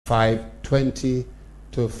5:20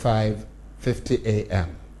 to 5:50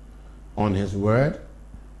 a.m. on His Word,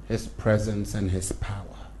 His presence, and His power.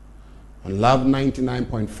 On Love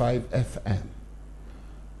 99.5 FM.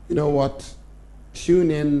 You know what?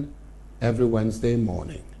 Tune in every Wednesday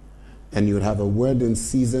morning and you'll have a word in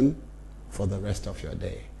season for the rest of your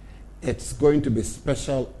day. It's going to be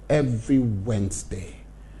special every Wednesday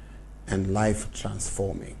and life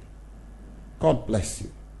transforming. God bless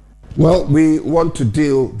you. Well, we want to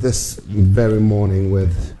deal this very morning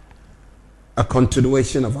with a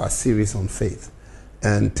continuation of our series on faith.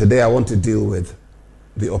 And today I want to deal with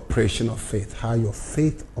the operation of faith, how your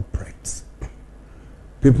faith operates.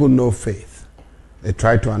 People know faith. They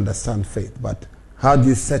try to understand faith, but how do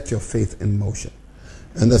you set your faith in motion?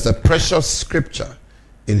 And there's a precious scripture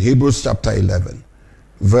in Hebrews chapter 11,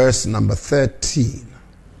 verse number 13,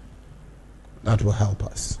 that will help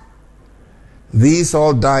us. These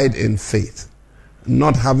all died in faith,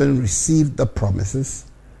 not having received the promises,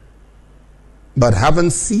 but having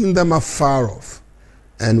seen them afar off,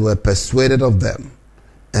 and were persuaded of them,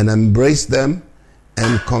 and embraced them,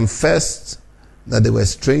 and confessed that they were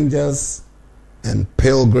strangers and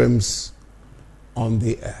pilgrims on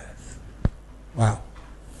the earth. Wow.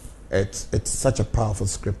 It's such a powerful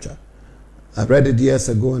scripture. I read it years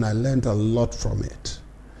ago and I learned a lot from it.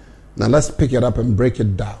 Now let's pick it up and break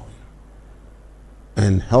it down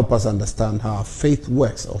and help us understand how faith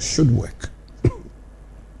works or should work.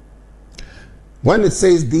 When it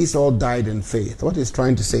says these all died in faith, what it's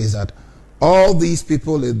trying to say is that all these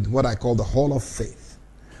people in what I call the hall of faith,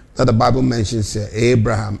 that the Bible mentions here,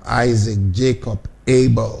 Abraham, Isaac, Jacob,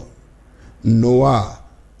 Abel, Noah,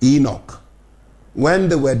 Enoch, when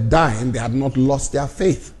they were dying, they had not lost their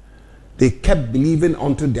faith. They kept believing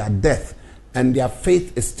unto their death, and their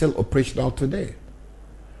faith is still operational today.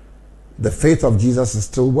 The faith of Jesus is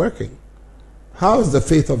still working. How is the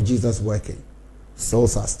faith of Jesus working?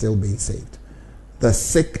 Souls are still being saved. The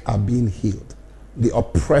sick are being healed. The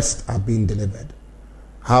oppressed are being delivered.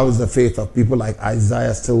 How is the faith of people like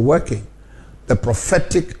Isaiah still working? The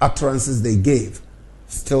prophetic utterances they gave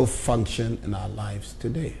still function in our lives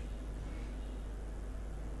today.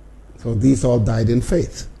 So these all died in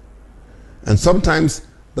faith. And sometimes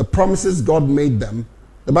the promises God made them,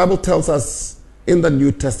 the Bible tells us in the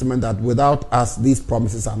New Testament that without us, these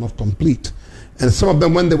promises are not complete. And some of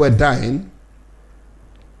them, when they were dying,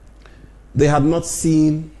 they had not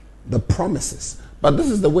seen the promises. But this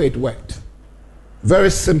is the way it worked. Very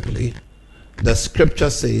simply, the scripture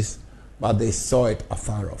says, but they saw it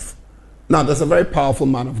afar off. Now, there's a very powerful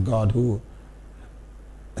man of God who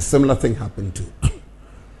a similar thing happened to.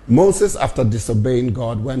 Moses, after disobeying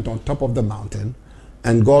God, went on top of the mountain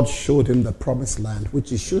and God showed him the promised land, which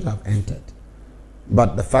he should have entered.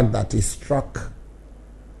 But the fact that he struck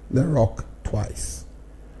the rock twice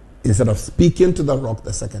instead of speaking to the rock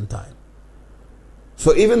the second time.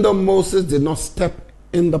 So even though Moses did not step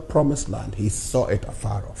in the promised land, he saw it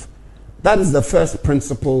afar off. That is the first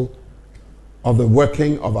principle of the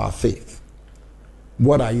working of our faith.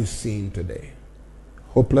 What are you seeing today?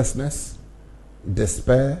 Hopelessness,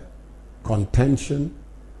 despair, contention,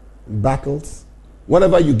 battles.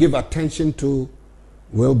 Whatever you give attention to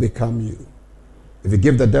will become you. If you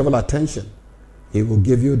give the devil attention, he will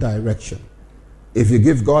give you direction. If you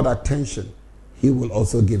give God attention, he will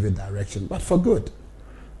also give you direction, but for good.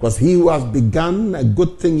 Because he who has begun a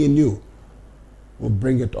good thing in you will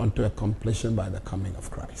bring it unto a completion by the coming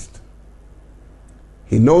of Christ.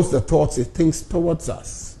 He knows the thoughts he thinks towards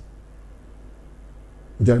us.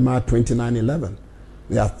 Jeremiah 29:11.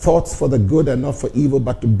 They are thoughts for the good and not for evil,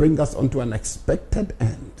 but to bring us unto an expected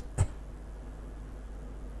end.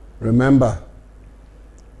 Remember,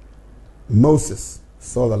 Moses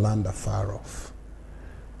saw the land afar off.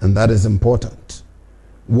 And that is important.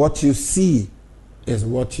 What you see is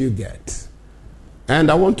what you get.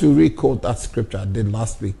 And I want to re-quote that scripture I did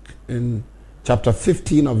last week in chapter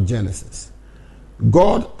 15 of Genesis.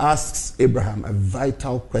 God asks Abraham a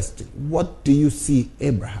vital question. What do you see,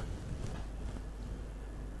 Abraham?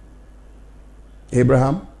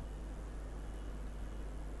 Abraham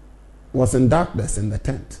was in darkness in the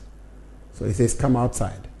tent. So he says, come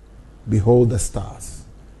outside. Behold the stars.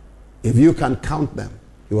 If you can count them.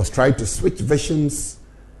 He was trying to switch visions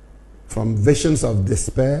from visions of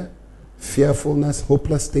despair, fearfulness,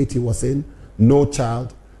 hopeless state he was in, no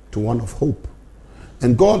child, to one of hope.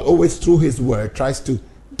 And God always, through his word, tries to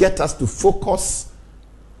get us to focus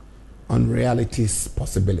on reality's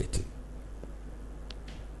possibility.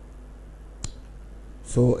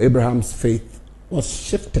 So Abraham's faith was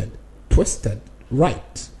shifted, twisted,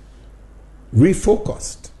 right,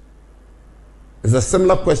 refocused. It's a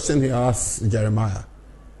similar question he asked Jeremiah.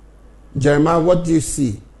 Jeremiah, what do you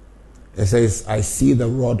see? It says, I see the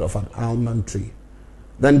rod of an almond tree.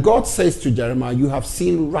 Then God says to Jeremiah, you have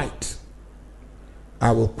seen right.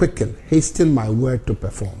 I will hasten my word to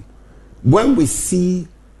perform. When we see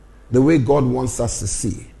the way God wants us to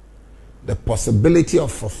see, the possibility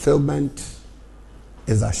of fulfillment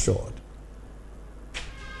is assured.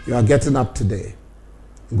 You are getting up today,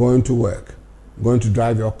 going to work, going to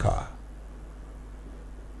drive your car,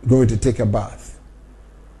 going to take a bath.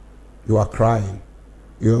 You are crying,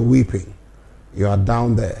 you are weeping, you are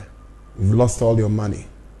down there, you've lost all your money.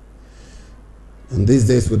 And these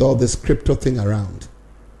days, with all this crypto thing around,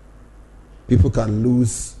 people can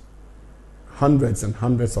lose hundreds and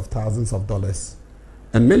hundreds of thousands of dollars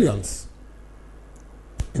and millions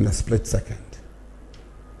in a split second.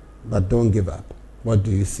 But don't give up. What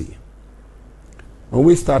do you see? When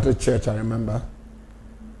we started church, I remember,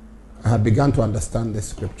 I had begun to understand this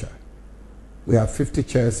scripture. We have 50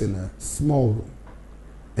 chairs in a small room.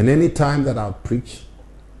 And any time that I would preach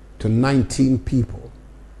to 19 people,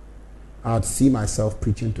 I would see myself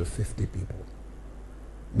preaching to 50 people.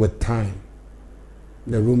 With time,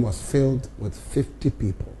 the room was filled with 50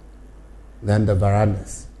 people. Then the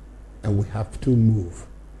verandas. And we have to move.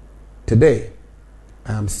 Today,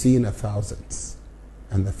 I am seeing the thousands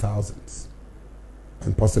and the thousands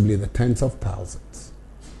and possibly the tens of thousands.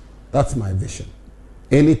 That's my vision.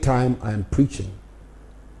 Anytime I am preaching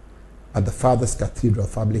at the Father's Cathedral,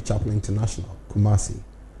 Family Chapel International, Kumasi,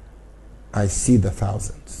 I see the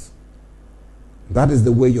thousands. That is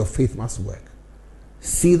the way your faith must work.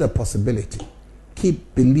 See the possibility.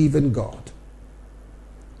 Keep believing God.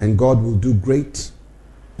 And God will do great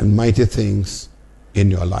and mighty things in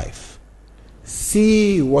your life.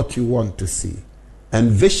 See what you want to see.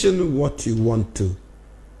 Envision what you want to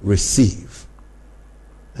receive.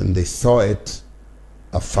 And they saw it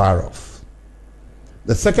afar off.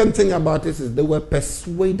 The second thing about this is they were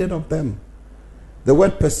persuaded of them. The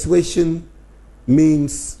word persuasion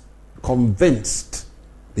means convinced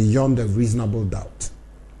beyond a reasonable doubt.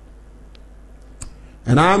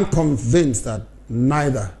 And I'm convinced that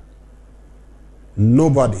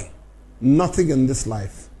nobody, nothing in this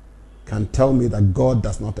life can tell me that God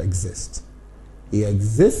does not exist. He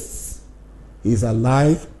exists. He's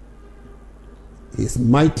alive. He's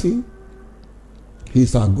mighty.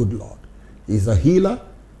 He's our good Lord. He's a healer.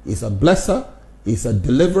 He's a blesser. He's a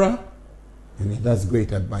deliverer. And he does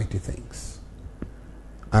great and mighty things.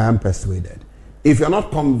 I am persuaded. If you're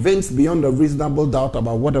not convinced beyond a reasonable doubt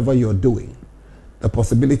about whatever you're doing, the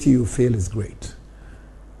possibility you fail is great.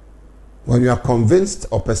 When you are convinced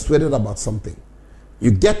or persuaded about something,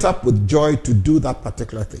 you get up with joy to do that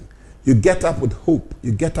particular thing. You get up with hope.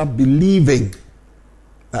 You get up believing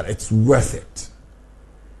that it's worth it.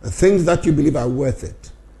 The things that you believe are worth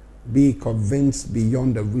it. Be convinced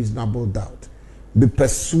beyond a reasonable doubt. Be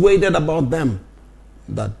persuaded about them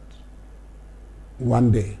that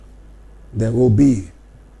one day there will be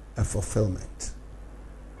a fulfillment.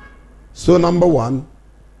 So number one,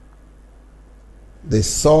 they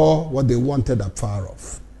saw what they wanted afar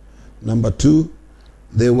off. Number two,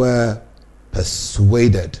 they were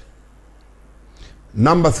persuaded.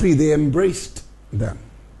 Number three, they embraced them.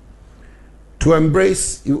 To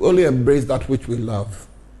embrace, you only embrace that which we love.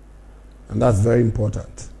 And that's very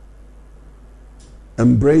important.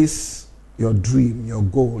 Embrace your dream, your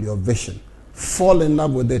goal, your vision. Fall in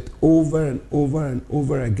love with it over and over and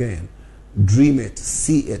over again. Dream it,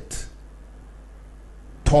 see it,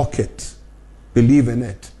 talk it, believe in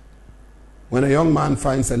it. When a young man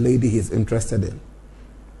finds a lady he's interested in,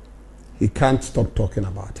 he can't stop talking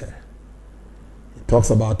about her. He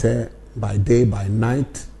talks about her by day, by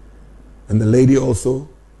night. And the lady also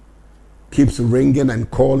keeps ringing and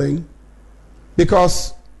calling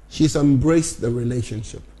because she's embraced the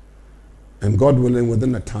relationship. And God willing,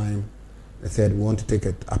 within a time, they said, we want to take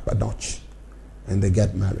it up a notch. And they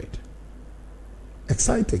get married.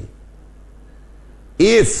 Exciting.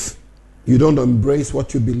 If you don't embrace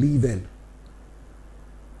what you believe in,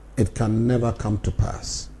 it can never come to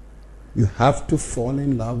pass. You have to fall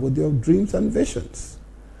in love with your dreams and visions.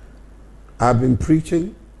 I've been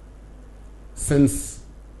preaching since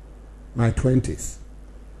my 20s.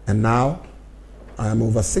 And now I am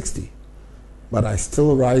over 60. But I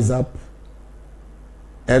still rise up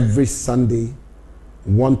every Sunday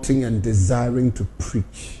wanting and desiring to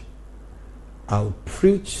preach. I'll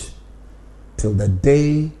preach till the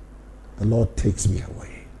day the Lord takes me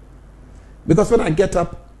away. Because when I get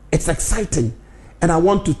up, it's exciting. And I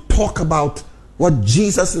want to talk about what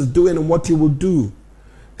Jesus is doing and what he will do.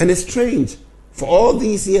 And it's strange. For all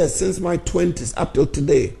these years, since my 20s up till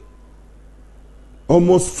today,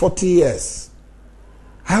 almost 40 years,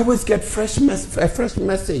 I always get a fresh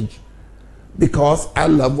message because I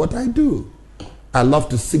love what I do. I love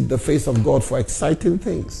to seek the face of God for exciting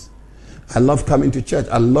things. I love coming to church.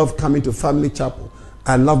 I love coming to family chapel.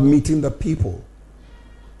 I love meeting the people.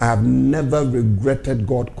 I have never regretted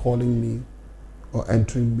God calling me or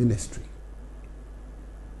entering ministry.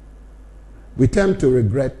 We tend to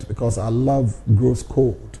regret because our love grows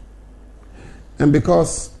cold. And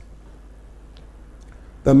because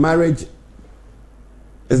the marriage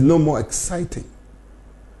is no more exciting.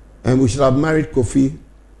 And we should have married Kofi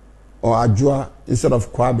or Ajua instead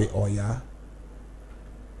of Kwabe or Ya.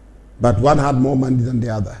 But one had more money than the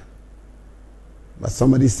other. But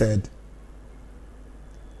somebody said,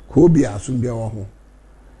 Kobi Asumbia Wahu,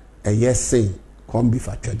 a yes saying, come be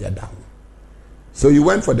for Chedia down. So you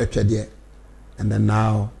went for the Chedia, and then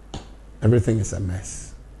now everything is a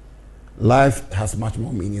mess. Life has much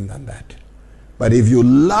more meaning than that. But if you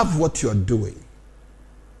love what you're doing,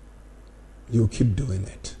 you keep doing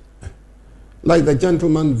it. Like the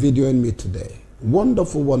gentleman videoing me today.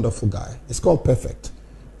 Wonderful, wonderful guy. It's called Perfect.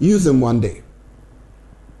 Use him one day.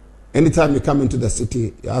 Anytime you come into the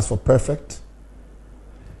city, you ask for Perfect.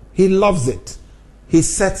 He loves it. He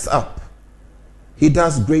sets up. He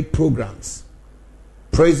does great programs.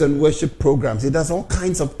 Praise and worship programs. He does all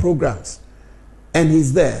kinds of programs. And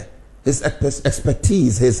he's there. His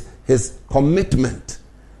expertise, his commitment.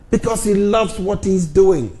 Because he loves what he's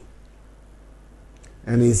doing.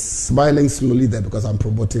 And he's smiling slowly there because I'm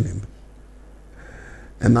promoting him.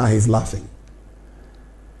 And now he's laughing.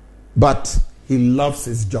 But he loves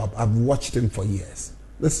his job. I've watched him for years.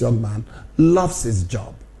 This young man loves his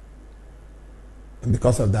job. And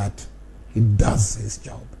because of that, he does his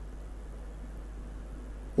job.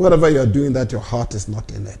 Whatever you're doing that your heart is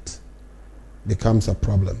not in it becomes a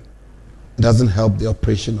problem. It doesn't help the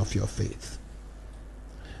operation of your faith.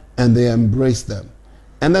 And they embrace them.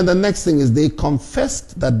 And then the next thing is they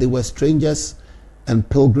confessed that they were strangers and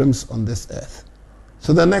pilgrims on this earth.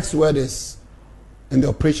 So the next word is, in the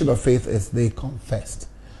operation of faith, is they confessed.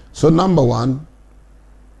 So number one,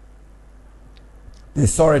 they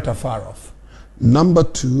saw it afar off. Number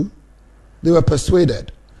two, they were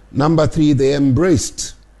persuaded. Number three, they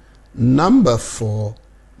embraced. Number four,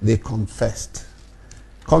 they confessed.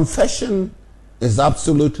 Confession is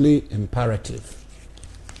absolutely imperative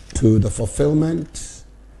to the fulfillment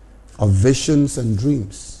of visions and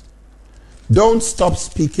dreams. Don't stop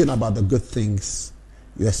speaking about the good things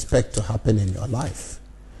you expect to happen in your life.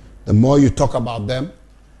 The more you talk about them,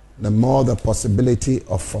 the more the possibility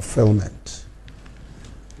of fulfillment.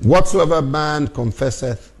 Whatsoever man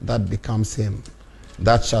confesseth, that becomes him.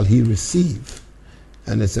 That shall he receive.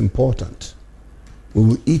 And it's important. We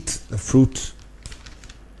will eat the fruit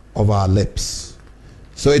of our lips.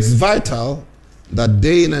 So it's vital that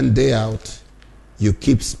day in and day out, you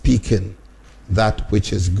keep speaking that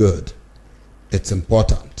which is good. It's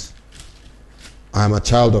important. I am a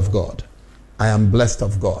child of God. I am blessed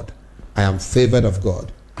of God. I am favored of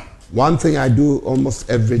God. One thing I do almost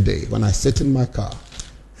every day when I sit in my car,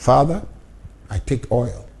 Father, I take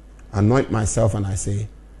oil, anoint myself, and I say,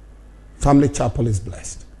 Family Chapel is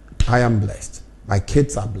blessed. I am blessed. My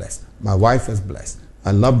kids are blessed. My wife is blessed.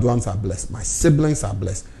 My loved ones are blessed. My siblings are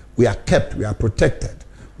blessed. We are kept. We are protected.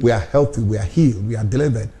 We are healthy. We are healed. We are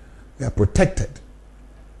delivered. We are protected.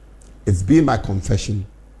 It's been my confession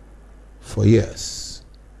for years.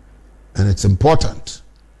 And it's important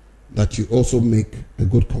that you also make a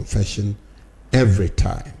good confession every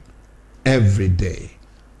time, every day,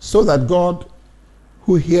 so that God,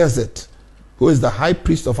 who hears it, who is the high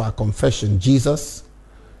priest of our confession, Jesus,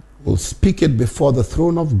 will speak it before the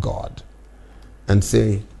throne of God and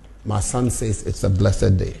say, my son says it's a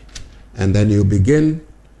blessed day. And then you begin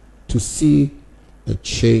to see a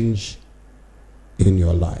change in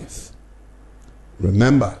your life.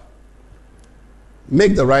 Remember,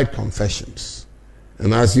 make the right confessions.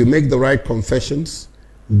 And as you make the right confessions,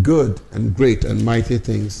 good and great and mighty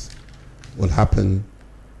things will happen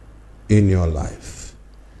in your life.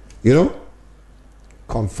 You know,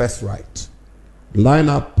 confess right. Line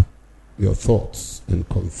up your thoughts and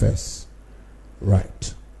confess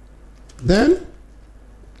right. Then,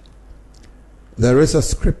 there is a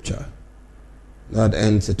scripture that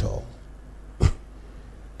ends it all.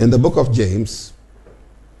 In the book of James,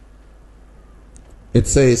 it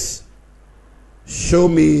says, show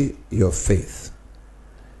me your faith,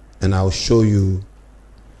 and I'll show you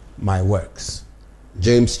my works.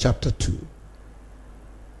 James chapter 2.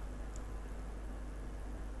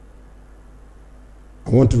 I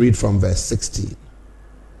want to read from verse 16.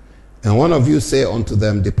 And one of you say unto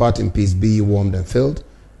them, depart in peace, be ye warmed and filled.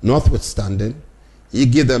 Notwithstanding, ye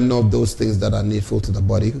give them not those things that are needful to the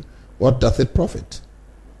body, what doth it profit?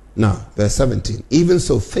 Now, verse 17. Even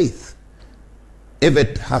so faith, if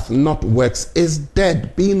it hath not works, is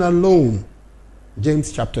dead, being alone.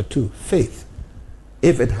 James chapter 2. Faith,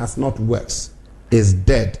 if it has not works, is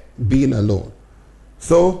dead, being alone.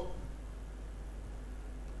 So,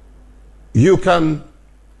 you can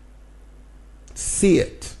see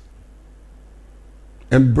it,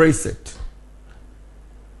 embrace it,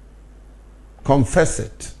 confess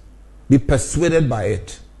it, be persuaded by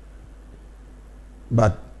it,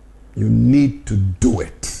 but you need to do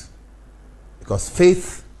it. Because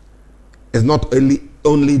faith is not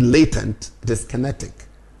only latent, it is kinetic.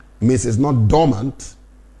 It means it's not dormant,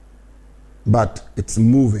 but it's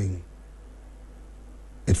moving.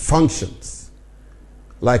 It functions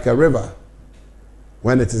like a river.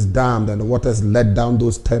 When it is dammed and the water is let down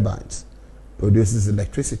those turbines, produces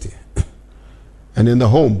electricity. And in the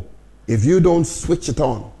home, if you don't switch it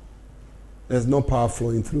on, there's no power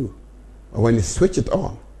flowing through. But when you switch it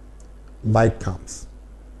on, light comes.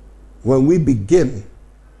 When we begin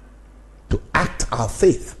to act our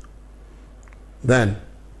faith, then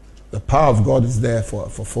the power of God is there for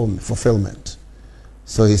fulfillment.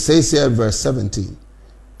 So he says here in verse 17,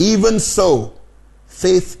 even so,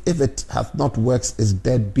 faith, if it hath not works, is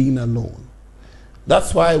dead, being alone.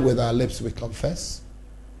 That's why with our lips we confess,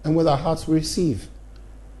 and with our hearts we receive.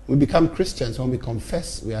 We become Christians when we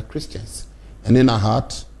confess we are Christians. And in our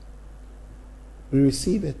heart, we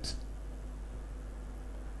receive it.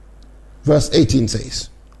 Verse 18 says,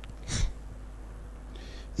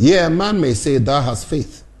 yea, a man may say, thou hast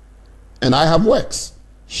faith, and I have works.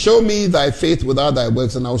 Show me thy faith without thy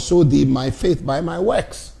works, and I'll show thee my faith by my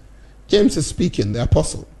works. James is speaking, the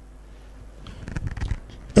apostle.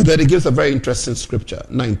 And then he gives a very interesting scripture,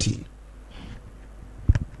 19,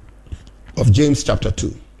 of James chapter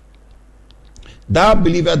 2. Thou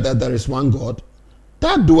believest that there is one God,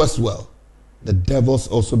 thou doest well. The devils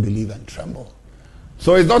also believe and tremble.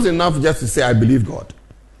 So it's not enough just to say, I believe God.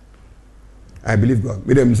 I believe God.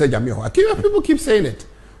 People keep saying it.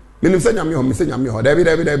 Do you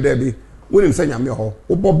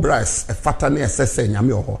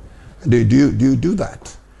do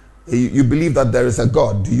that? You believe that there is a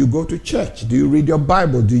God. Do you go to church? Do you read your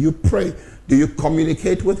Bible? Do you pray? Do you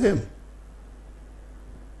communicate with him?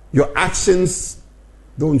 Your actions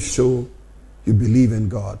don't show you believe in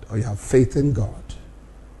God or you have faith in God.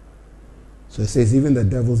 So it says even the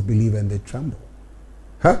devils believe and they tremble.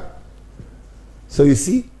 Huh? So you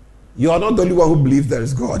see, you are not the only one who believes there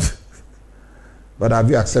is God. But have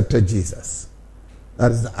you accepted Jesus?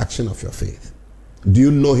 That is the action of your faith. Do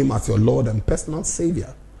you know him as your Lord and personal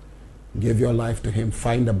Savior? Give your life to him.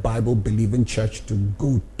 Find a Bible-believing church to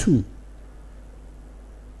go to.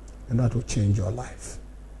 And that will change your life.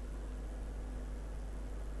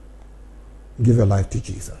 Give your life to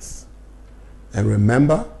Jesus. And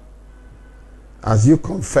remember, as you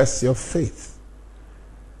confess your faith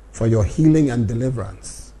for your healing and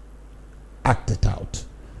deliverance, act it out.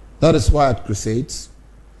 That is why at crusades,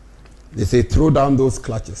 they say throw down those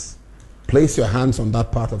clutches. Place your hands on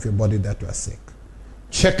that part of your body that you are sick.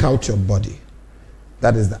 Check out your body.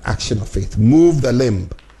 That is the action of faith. Move the limb.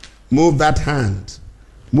 Move that hand.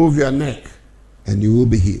 Move your neck. And you will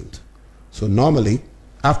be healed. So normally,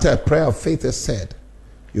 after a prayer of faith is said,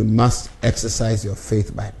 you must exercise your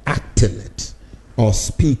faith by acting it or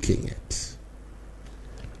speaking it.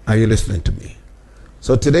 Are you listening to me?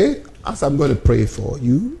 So today, as I'm going to pray for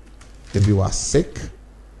you, if you are sick,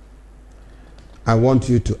 I want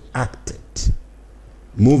you to act it.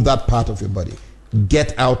 Move that part of your body.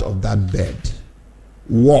 Get out of that bed.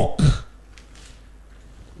 Walk.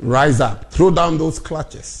 Rise up. Throw down those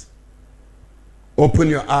clutches. Open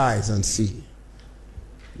your eyes and see.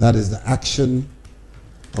 That is the action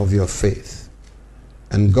of your faith.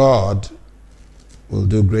 And God will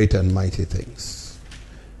do great and mighty things.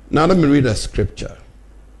 Now let me read a scripture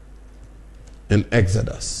in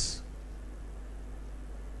Exodus.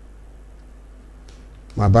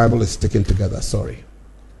 My Bible is sticking together, sorry.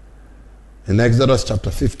 In Exodus chapter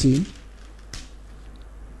 15,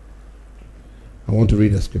 I want to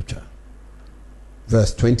read a scripture.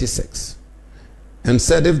 Verse 26. And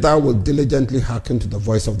said, if thou wilt diligently hearken to the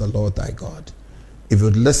voice of the Lord thy God, if you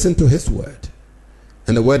would listen to his word,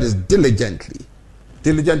 and the word is diligently.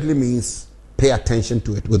 Diligently means pay attention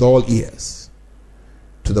to it with all ears.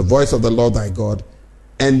 To the voice of the Lord thy God,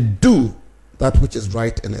 and do that which is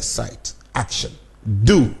right in his sight. Action.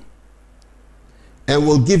 Do. And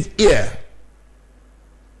will give ear.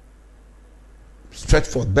 Stretch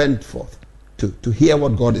forth, bend forth to hear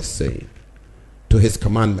what God is saying, to his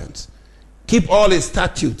commandments. Keep all his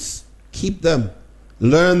statutes. Keep them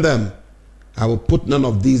Learn them. I will put none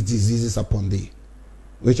of these diseases upon thee,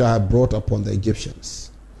 which I have brought upon the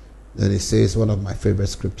Egyptians. Then he says one of my favorite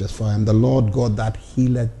scriptures, for I am the Lord God that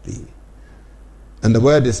healeth thee. And the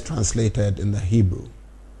word is translated in the Hebrew,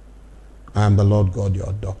 I am the Lord God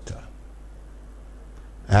your doctor.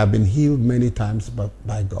 I have been healed many times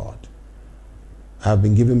by God. I have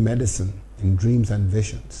been given medicine in dreams and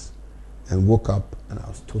visions, and woke up and I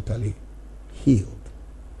was totally healed,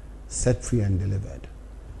 set free and delivered.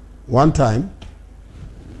 One time,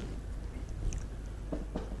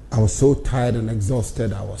 I was so tired and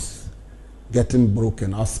exhausted, I was getting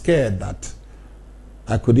broken. I was scared that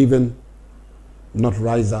I could even not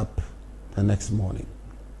rise up the next morning.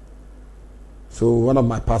 So one of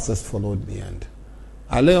my pastors followed me, and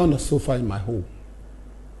I lay on the sofa in my home.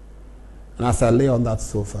 And as I lay on that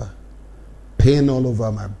sofa, pain all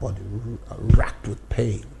over my body, racked with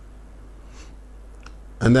pain.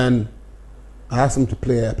 And then I asked him to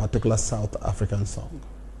play a particular South African song.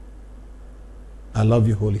 I love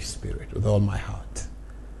you, Holy Spirit, with all my heart.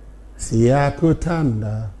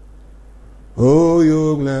 Siyakutanda, oh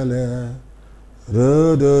yoglele,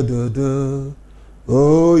 do do do do,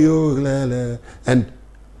 oh yoglele. And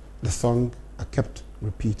the song I kept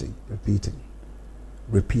repeating.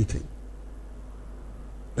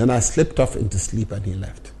 Then I slipped off into sleep and he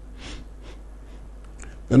left.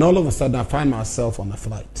 Then all of a sudden I find myself on a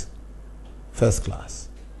flight, first class.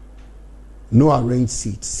 No arranged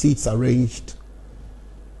seats, seats arranged,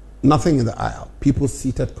 nothing in the aisle, people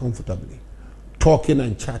seated comfortably, talking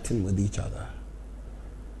and chatting with each other.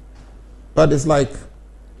 But it's like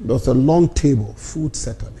there was a long table, food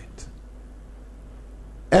set on it.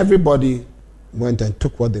 Everybody went and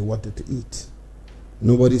took what they wanted to eat.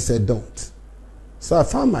 Nobody said don't. So I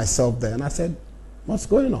found myself there and I said, what's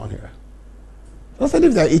going on here? So I said,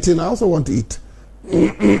 if they're eating, I also want to eat.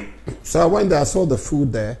 So I went there, I saw the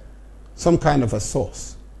food there, some kind of a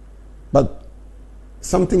sauce. But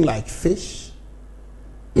something like fish.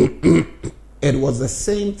 It was the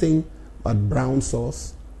same thing, but brown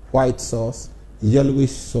sauce, white sauce,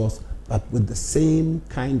 yellowish sauce, but with the same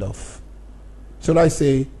kind of, should I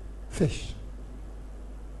say, fish.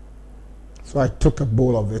 So I took a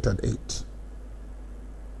bowl of it and ate.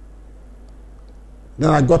 Then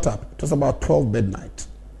I got up. It was about 12 midnight.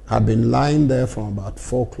 I'd been lying there from about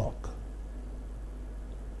 4 o'clock.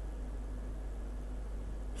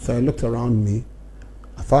 So I looked around me.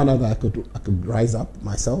 I found out that I could rise up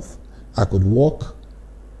myself. I could walk.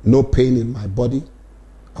 No pain in my body.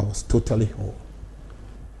 I was totally whole.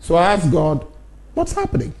 So I asked God, what's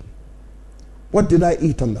happening? What did I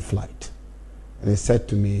eat on the flight? And he said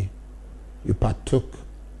to me, you partook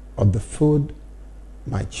of the food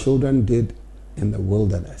my children did in the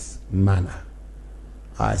wilderness, manna.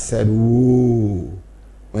 I said, ooh.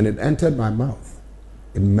 When it entered my mouth,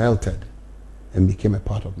 it melted and became a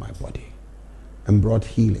part of my body and brought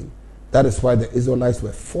healing. That is why the Israelites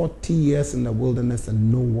were 40 years in the wilderness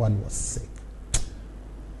and no one was sick.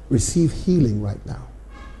 Receive healing right now.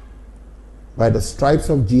 By the stripes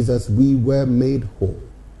of Jesus, we were made whole.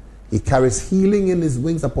 He carries healing in his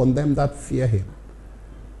wings upon them that fear him.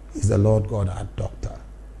 He's the Lord God, our doctor.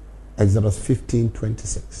 Exodus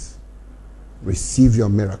 15:26. Receive your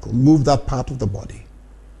miracle. Move that part of the body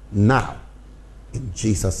now in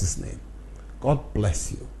Jesus' name. God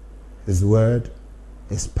bless you. His word,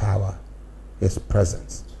 his power, his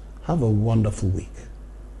presence. Have a wonderful week.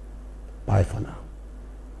 Bye for now.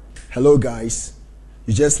 Hello guys.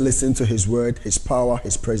 You just listened to his word, his power,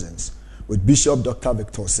 his presence with Bishop Dr.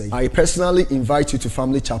 Victor Say. I personally invite you to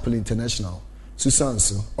Family Chapel International,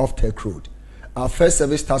 Susanso, off Tech Road. Our first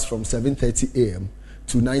service starts from 7:30 a.m.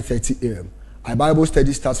 to 9:30 a.m. Our Bible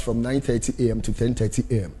study starts from 9:30 a.m. to 10:30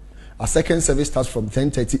 a.m. Our second service starts from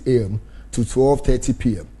 10:30 a.m. to 12:30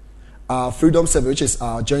 p.m. Our Freedom service, which is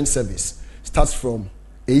our joint service, starts from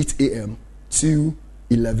 8 a.m. to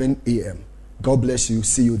 11 a.m. God bless you.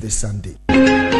 See you this Sunday.